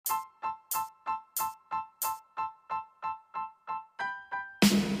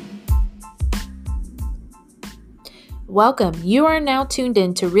Welcome. You are now tuned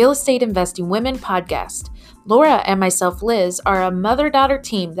in to Real Estate Investing Women podcast. Laura and myself, Liz, are a mother-daughter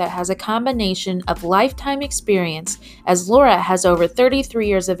team that has a combination of lifetime experience, as Laura has over 33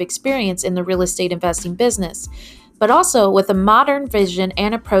 years of experience in the real estate investing business, but also with a modern vision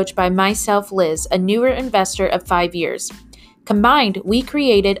and approach by myself, Liz, a newer investor of 5 years. Combined, we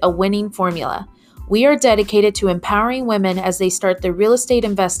created a winning formula. We are dedicated to empowering women as they start their real estate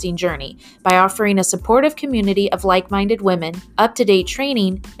investing journey by offering a supportive community of like-minded women, up-to-date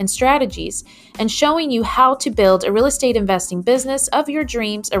training and strategies, and showing you how to build a real estate investing business of your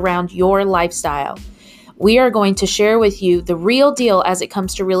dreams around your lifestyle. We are going to share with you the real deal as it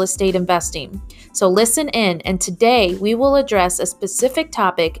comes to real estate investing. So listen in, and today we will address a specific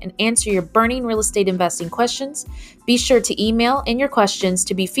topic and answer your burning real estate investing questions. Be sure to email in your questions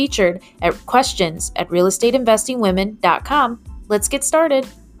to be featured at questions@realestateinvestingwomen.com. Let's get started.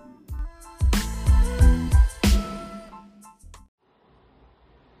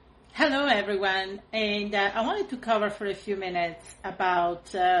 Hello everyone, and I wanted to cover for a few minutes about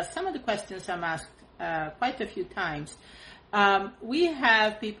some of the questions I'm asked quite a few times. We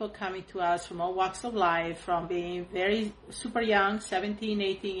have people coming to us from all walks of life, from being very super young, 17,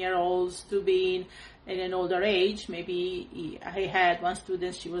 18-year-olds, to being in an older age. Maybe I had one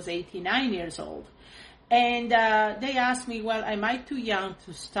student, she was 89 years old. And they asked me, well, am I too young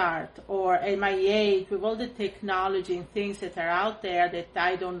to start? Or at my age, with all the technology and things that are out there that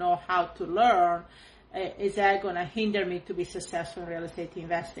I don't know how to learn, is that going to hinder me to be successful in real estate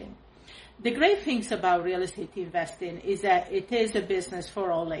investing? The great things about real estate investing is that it is a business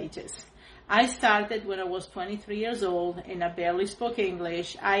for all ages. I started when I was 23 years old and I barely spoke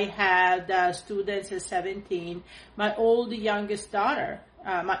English. I had students at 17. My own youngest daughter,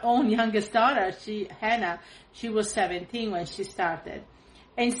 Hannah, she was 17 when she started.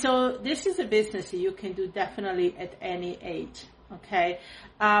 And so this is a business that you can do definitely at any age, okay?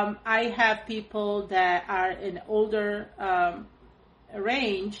 I have people that are in older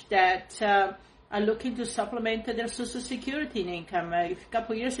range that are looking to supplement their Social Security income. A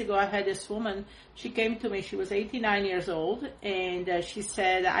couple of years ago, I had this woman, she came to me, she was 89 years old, and she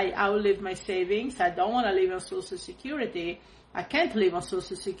said, I outlived my savings, I don't want to live on Social Security, I can't live on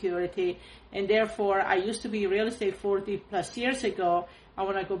Social Security, and therefore, I used to be in real estate 40 plus years ago, I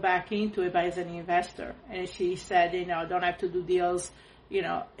want to go back into it as an investor. And she said, I don't have to do deals,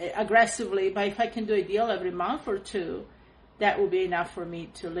 aggressively, but if I can do a deal every month or two, that will be enough for me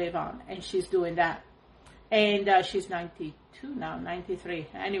to live on. And she's doing that. And she's 92 now, 93.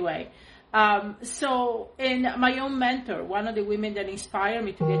 Anyway, and my own mentor, one of the women that inspired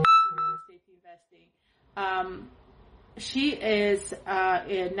me to get into real estate investing, she is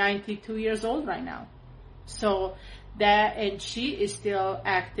 92 years old right now. And she is still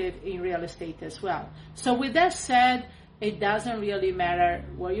active in real estate as well. So with that said, it doesn't really matter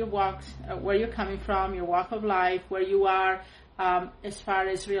where you're coming from, your walk of life, where you are as far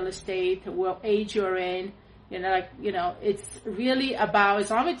as real estate, what age you're in. It's really about,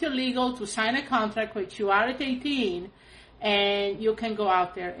 as long as you're legal to sign a contract, which you are at 18, and you can go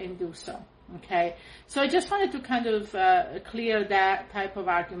out there and do so. Okay, so I just wanted to kind of clear that type of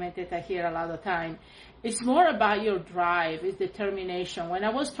argument that I hear a lot of the time. It's more about your drive, it's determination. When I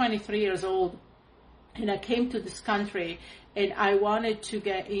was 23 years old, and I came to this country and I wanted to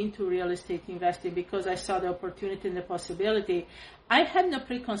get into real estate investing because I saw the opportunity and the possibility. I had no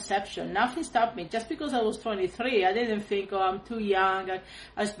preconception. Nothing stopped me. Just because I was 23, I didn't think, I'm too young.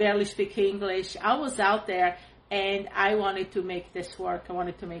 I barely speak English. I was out there and I wanted to make this work. I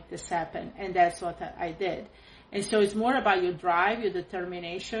wanted to make this happen. And that's what I did. And so it's more about your drive, your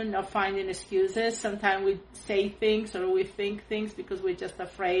determination, not finding excuses. Sometimes we say things or we think things because we're just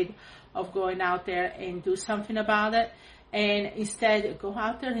afraid of going out there and do something about it. And instead, go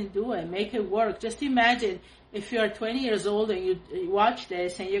out there and do it. Make it work. Just imagine if you're 20 years old and you watch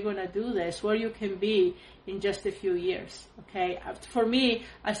this and you're going to do this, where you can be in just a few years. Okay. For me,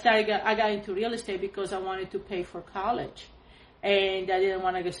 I got into real estate because I wanted to pay for college. And I didn't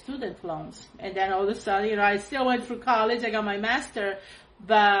want to get student loans. And then all of a sudden, I still went through college. I got my master,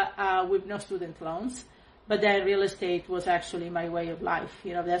 but with no student loans. But then real estate was actually my way of life.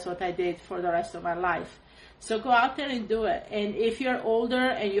 That's what I did for the rest of my life. So go out there and do it. And if you're older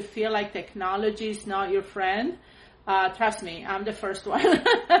and you feel like technology is not your friend, trust me, I'm the first one.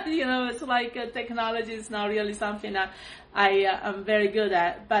 It's like technology is not really something that I am very good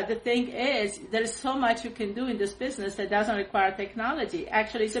at. But the thing is, there's so much you can do in this business that doesn't require technology.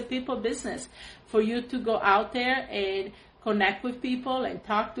 Actually, it's a people business for you to go out there and connect with people and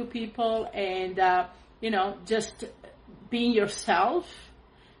talk to people and, just being yourself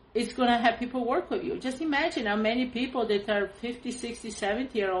it's going to have people work with you. Just imagine how many people that are 50, 60,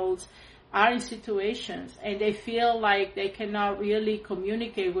 70-year-olds are in situations and they feel like they cannot really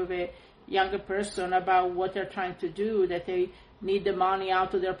communicate with a younger person about what they're trying to do, that they need the money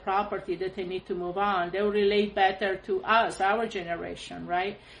out of their property, that they need to move on. They'll relate better to us, our generation,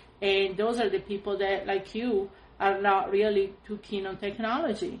 right? And those are the people that, like you, are not really too keen on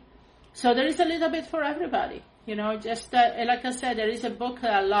technology. So there is a little bit for everybody. Just like I said, there is a book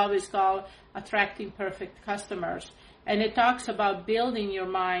that I love. It's called Attracting Perfect Customers. And it talks about building your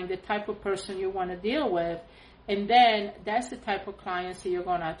mind, the type of person you want to deal with. And then that's the type of clients that you're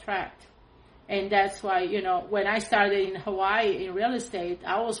going to attract. And that's why, when I started in Hawaii in real estate,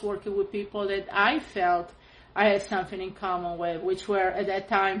 I was working with people that I felt I had something in common with, which were at that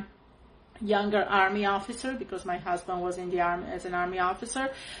time younger Army officer, because my husband was in the Army as an Army officer.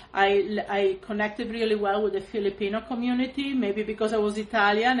 I connected really well with the Filipino community, maybe because I was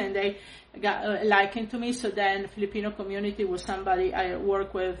Italian and they got likened to me. So then Filipino community was somebody I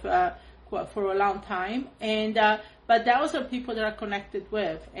worked with for a long time. And but those are people that I connected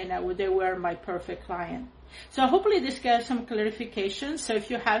with, and they were my perfect client. So hopefully this gets some clarification. So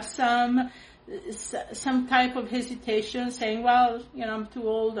if you have some type of hesitation, saying, well, I'm too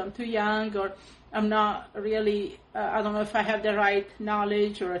old, I'm too young, or I'm not really, I don't know if I have the right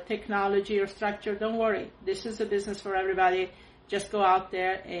knowledge or technology or structure, don't worry. This is a business for everybody. Just go out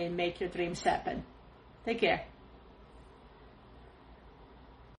there and make your dreams happen. Take care.